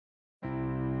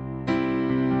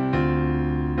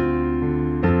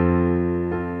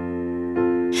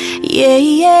Yeah,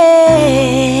 yeah,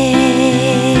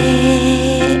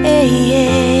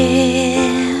 yeah.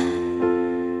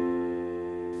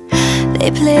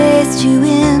 They placed you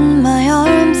in my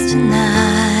arms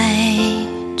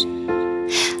tonight.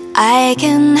 I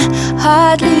can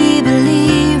hardly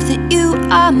believe that you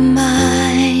are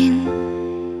mine.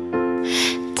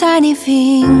 Tiny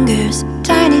fingers,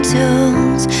 tiny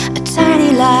toes, a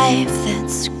tiny life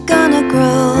that's gonna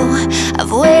grow.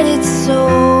 I've waited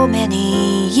so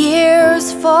many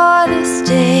years for this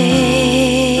day.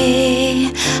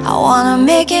 I wanna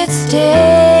make it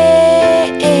stay.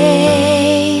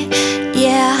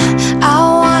 Yeah, I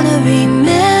wanna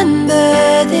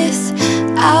remember this.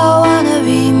 I wanna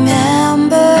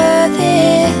remember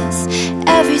this.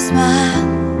 Every smile,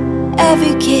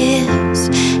 every kiss,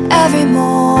 every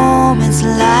moment's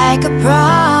like a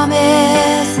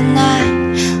promise, and I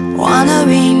wanna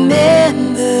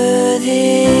remember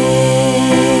this.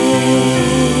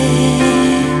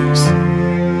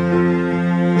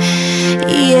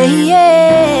 Yeah, yeah,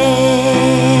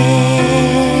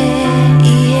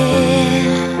 yeah.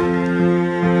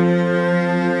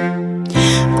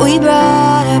 We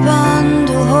brought our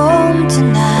bundle home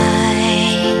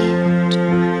tonight,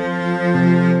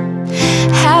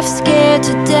 half scared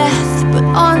to death, but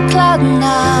on cloud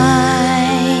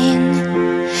nine.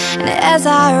 And as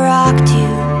I rocked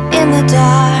you in the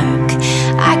dark,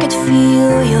 I could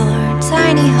feel your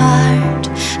tiny heart.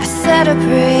 I said a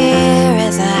prayer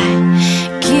as I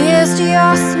kissed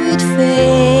your sweet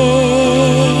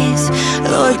face.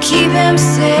 Lord, keep him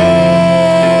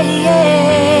safe,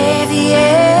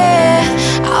 yeah.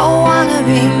 I wanna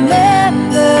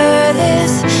remember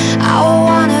this. I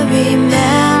wanna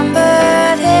remember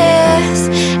this.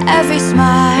 Every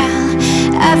smile,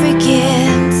 every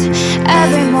kiss,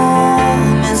 every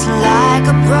moment's like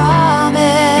a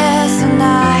promise, and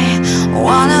I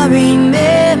wanna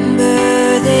remember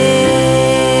this.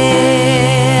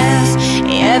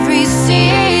 Every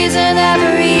season,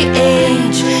 every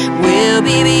age will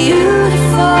be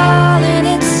beautiful in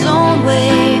its own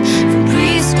way, from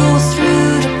preschool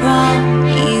through to prom,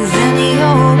 even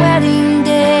your wedding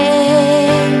day.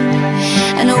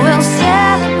 And we'll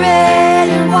celebrate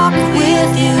and walk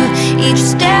with you each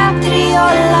step